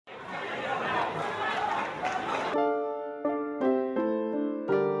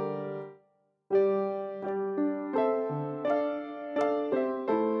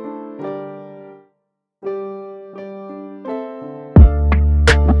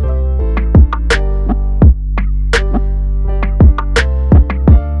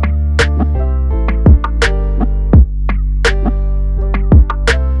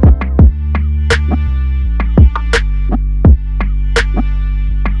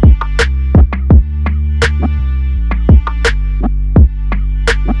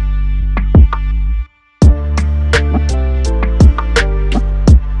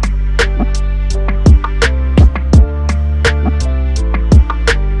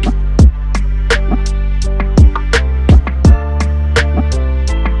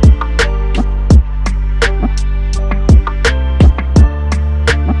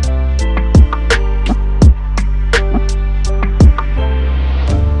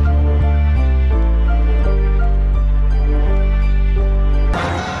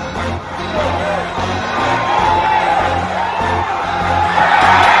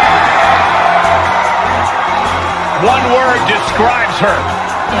her.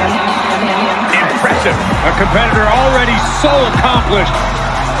 Impressive. A competitor already so accomplished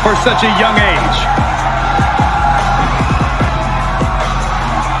for such a young age.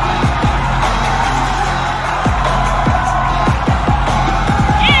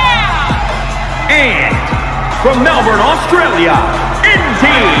 And from Melbourne, Australia,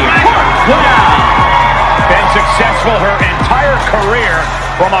 Indy Hartwell. Been successful her entire career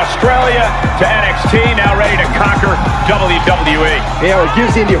from Australia to NXT, now ready to conquer WWE. Yeah, what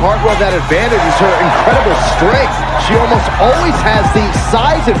gives Indy Hartwell that advantage is her incredible strength. She almost always has the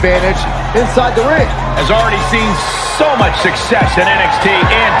size advantage inside the ring. Has already seen so much success in NXT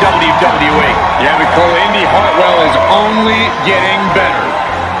and WWE. Yeah, Nicole, Indy Hartwell is only getting better.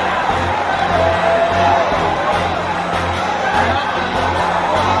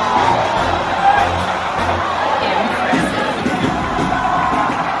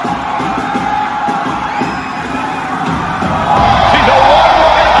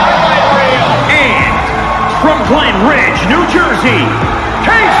 Glen Ridge, New Jersey,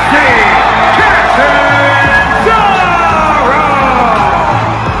 Casey Catanzaro.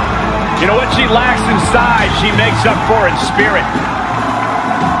 You know what she lacks in size, she makes up for in spirit.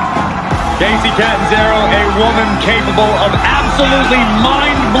 Casey Catanzaro, a woman capable of absolutely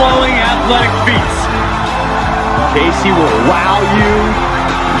mind-blowing athletic feats. Casey will wow you,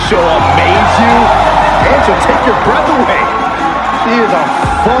 she'll amaze you, and she'll take your breath away. She is a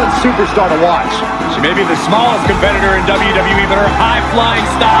fun superstar to watch. She may be the smallest competitor in WWE, but her high-flying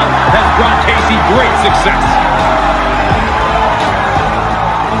style has brought Casey great success.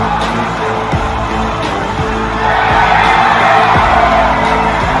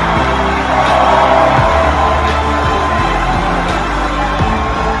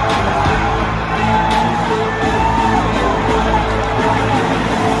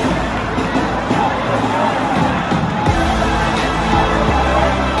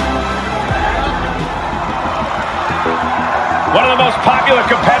 One of the most popular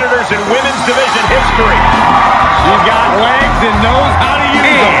competitors in women's division history. She's got legs and knows how to use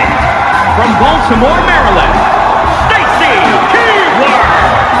them. From Baltimore, Maryland, Stacy Keibler.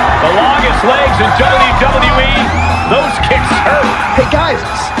 The longest legs in WWE. Those kicks hurt. Hey guys,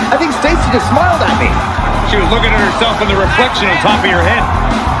 I think Stacy just smiled at me. She was looking at herself in the reflection on top of your head.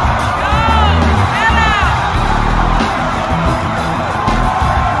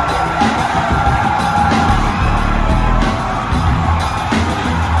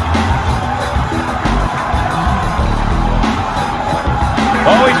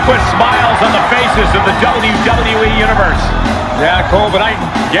 Always put smiles on the faces of the WWE Universe. Yeah, Cole, but I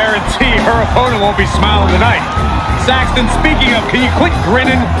guarantee her opponent won't be smiling tonight. Saxton, speaking of, can you quit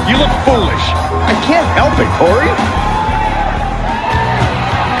grinning? You look foolish. I can't help it, Corey.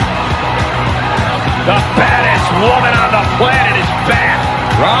 The baddest woman on the planet is back.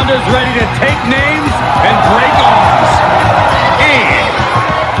 Ronda's ready to take names and break arms. And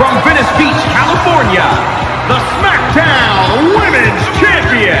from Venice Beach, California, the SmackDown Women's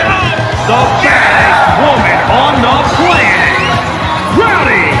Champion, the baddest woman on the planet,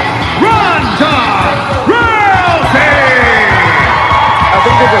 Rowdy Ronda Rousey. I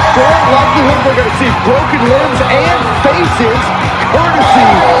think there's a strong likelihood we're going to see broken limbs and faces, courtesy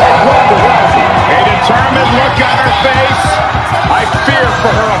of Ronda Rousey. A determined look on her face. I fear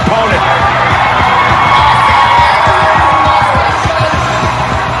for her opponent.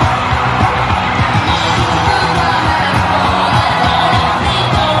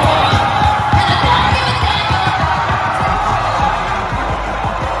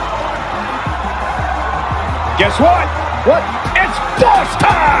 Guess what? What? It's boss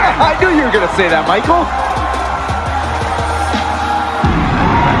time! I knew you were going to say that, Michael.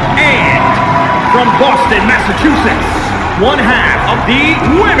 And from Boston, Massachusetts, one half of the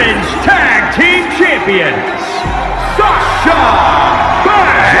Women's Tag Team Champions, Sasha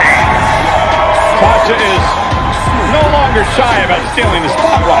Banks. Sasha is no longer shy about stealing the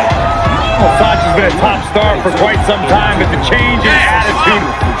spotlight. Well, Sasha's been a top star for quite some time, but the change in attitude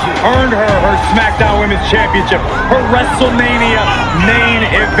earned her her SmackDown Women's Championship, her WrestleMania main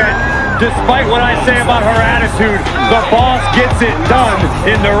event. Despite what I say about her attitude, the boss gets it done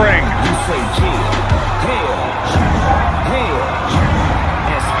in the ring.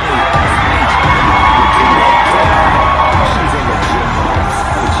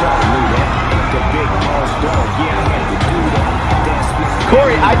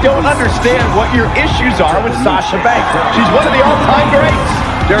 Corey, I don't understand what your issues are with Sasha Banks. She's one of the all-time greats.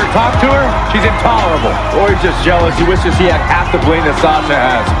 Dare talk to her? She's intolerable. Or he's just jealous. He wishes he had half the bling that Sasha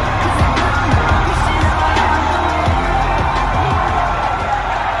has.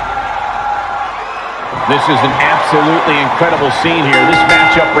 This is an absolutely incredible scene here. This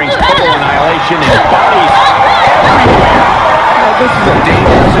matchup brings total annihilation and bodies everywhere. This is a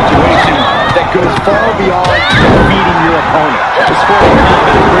dangerous situation that goes far beyond defeating your opponent. This form of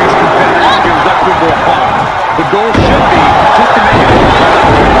combat brings competitors irreparable harm. The goal should be just to make it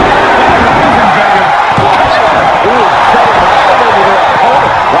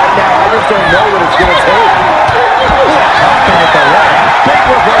right now, I just don't know what it's going to take. With the right. Big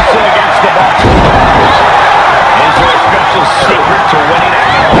reversal against the box. Is there a special secret to winning at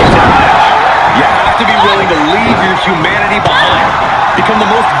this match? You have to be willing to leave your humanity behind. Become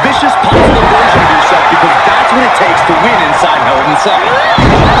the most vicious possible version of yourself, because that's what it takes to win inside Hell in Cell.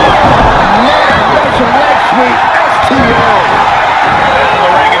 That's a leg sweep. STO. The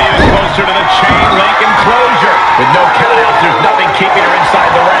ring and even closer to the chain link enclosure. With no countouts, there's nothing keeping her inside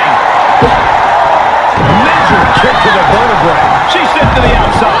the ring. Major kick to the vertebrae. She's sent to the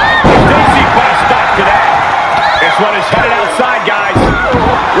outside. Stacy put a stop to that. This one is headed outside, guys.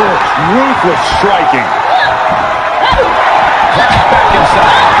 Ruthless striking. Back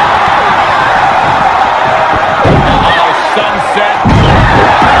inside. Oh, sunset.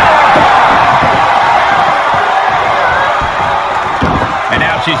 And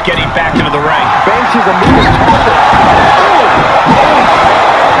now she's getting back into the ring. Banks is a moving target.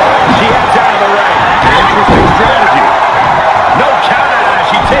 She heads out of the ring. Interesting strategy. No count out as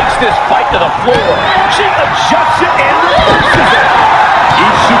she takes this fight to the floor. She adjusts it and reverses it.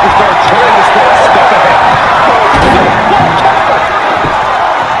 Each superstar trying to stay a step ahead.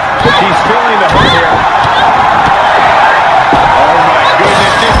 She's feeling the hurt here. Oh my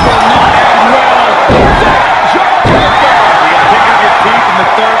goodness, this will not end well. You gotta pick up your teeth in the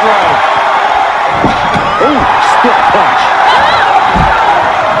third row. Ooh, stiff punch.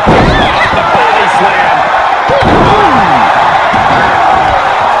 The body slam.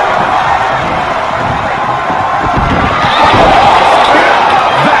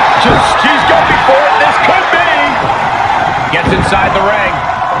 She's going before it. This could be. Gets inside the ring.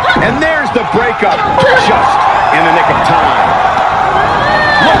 And there's the breakup, just in the nick of time.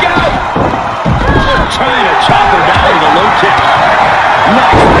 Look out! Trying to chop her down with a low kick.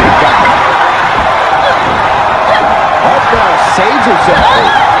 Nice breakup. Up saves herself.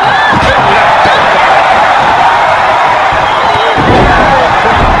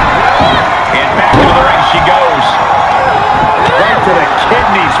 And back into the ring she goes. Right to the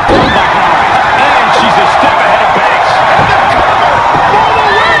kidneys from behind. And she's a step ahead of Banks.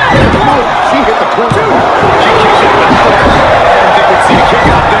 She hit the corner. She kicks it with force. I don't think we'd see a kick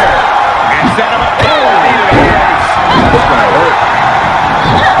out there. And set him up. Oh, knee to the face. This might hurt.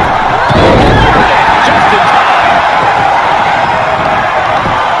 Just in time.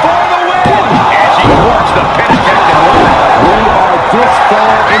 For the win. And she works the pin attempt and one. We are this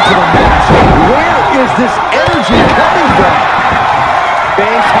far into the match. Where is this energy coming from?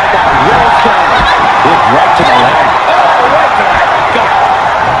 Banks had that well started. Look right to the leg. Oh, right to the gut.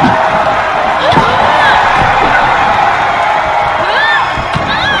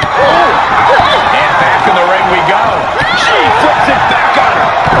 And back in the ring we go. She flips it back on her.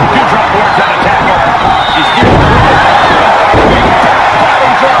 Two drop boards on the tackle. She's getting body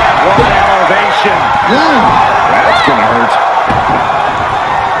drop. What an elevation. That's gonna hurt.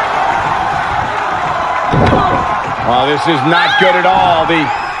 Oh, this is not good at all. The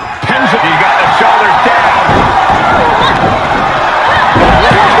pendulum. He's got the shoulders down.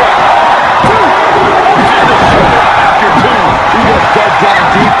 After two. He was dead down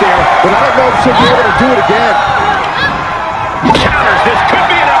deep there, but I don't know if she'll be able to do it again. Counters. This could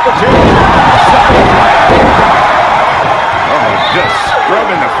be an opportunity. Oh, just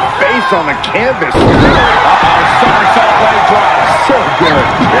scrubbing the face on the canvas. Somersault leg drop. So good.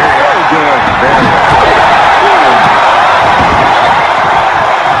 Very good. Very good.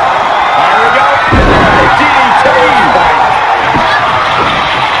 Here we go. DDT.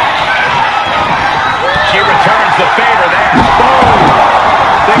 She returns the favor there. Boom.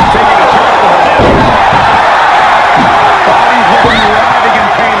 Things taking a turn for her now. Body's looking writhing in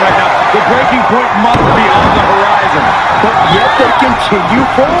pain right now. The breaking point must be on the horizon. But yet they continue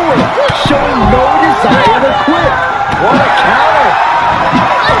forward, showing no desire to quit. What a counter.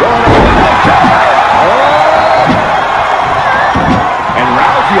 And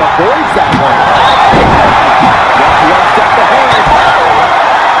Rousey avoids that one. Just one step ahead.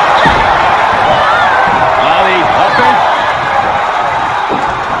 Ollie up it.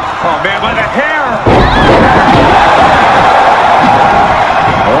 Oh, man, by the hair.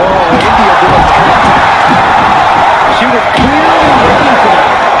 Oh, India doing she was clearly waiting for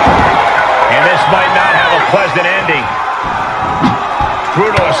that. And this might not have a pleasant ending.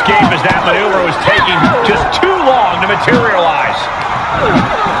 Brutal escape as that maneuver was taking materialize.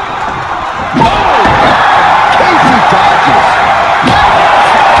 Casey dodges.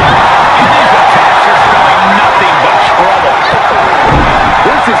 And these attacks are spelling nothing but trouble.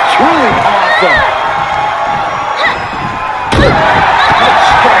 This is truly awesome.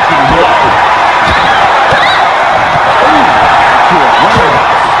 Striking blow.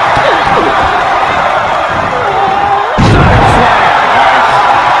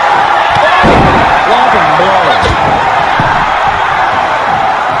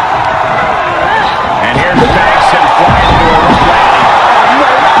 And here's Jackson flying into a rough landing.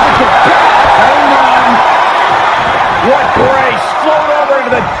 Hold on. What brace! Float over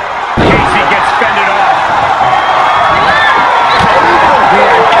into the... Casey gets fended off.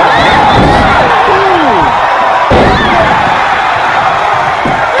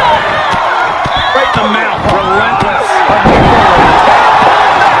 Right in the mouth. Relentless.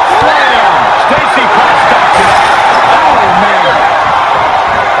 Slam. Stacy stops it. Oh, man.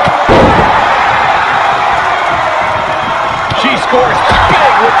 She scores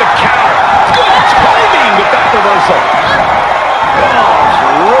big with the counter. Good timing with that reversal. Oh,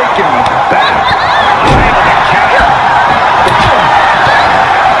 raking the back. Able to counter.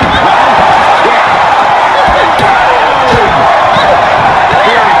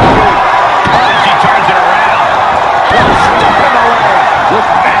 Very good. She turns it around. Look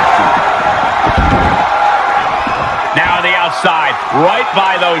nasty. Now on the outside, right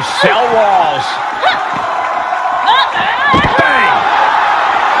by those cell walls. Bang!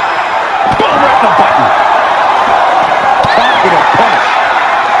 Boom, right in the button. Talking a punch.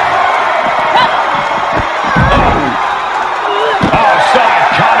 Oh, saw it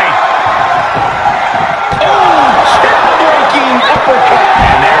coming. Oh, chair-breaking uppercut.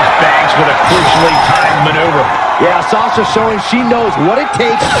 And there's Banks with a crucially timed maneuver. Yeah, Sasha showing she knows what it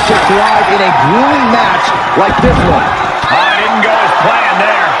takes to thrive in a grueling match like this one. Didn't go as planned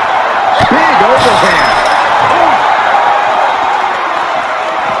there. Big overhand.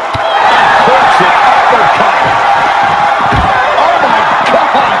 Hooks it, uppercut. Oh, my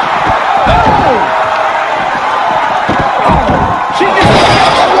gosh. Oh. She just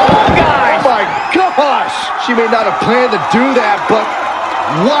won, guys. Oh, my gosh. She may not have planned to do that, but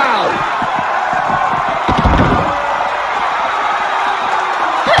wow.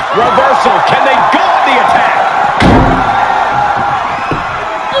 Reversal. Can they go with the attack?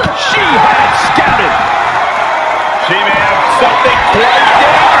 She had it scouted. She may have something quite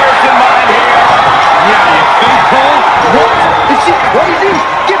dangerous in mind here. Yeah, you think, Cole? What? Is she crazy?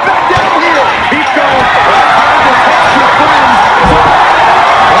 Get back down here. Keep going.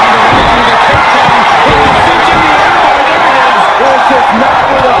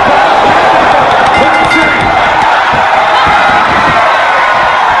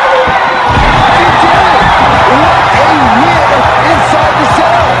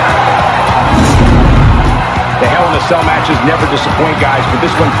 Cell matches never disappoint, guys, but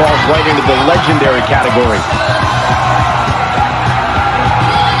this one falls right into the legendary category.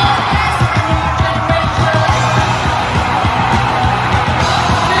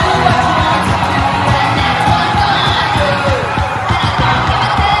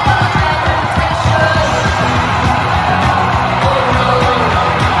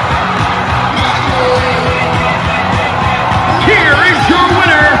 Here is your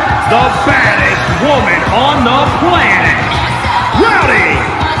winner, the baddest woman on the planet,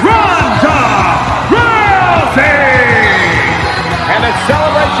 Ronda Rousey! And the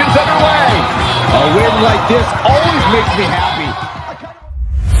celebration's underway. A win like this always makes me happy.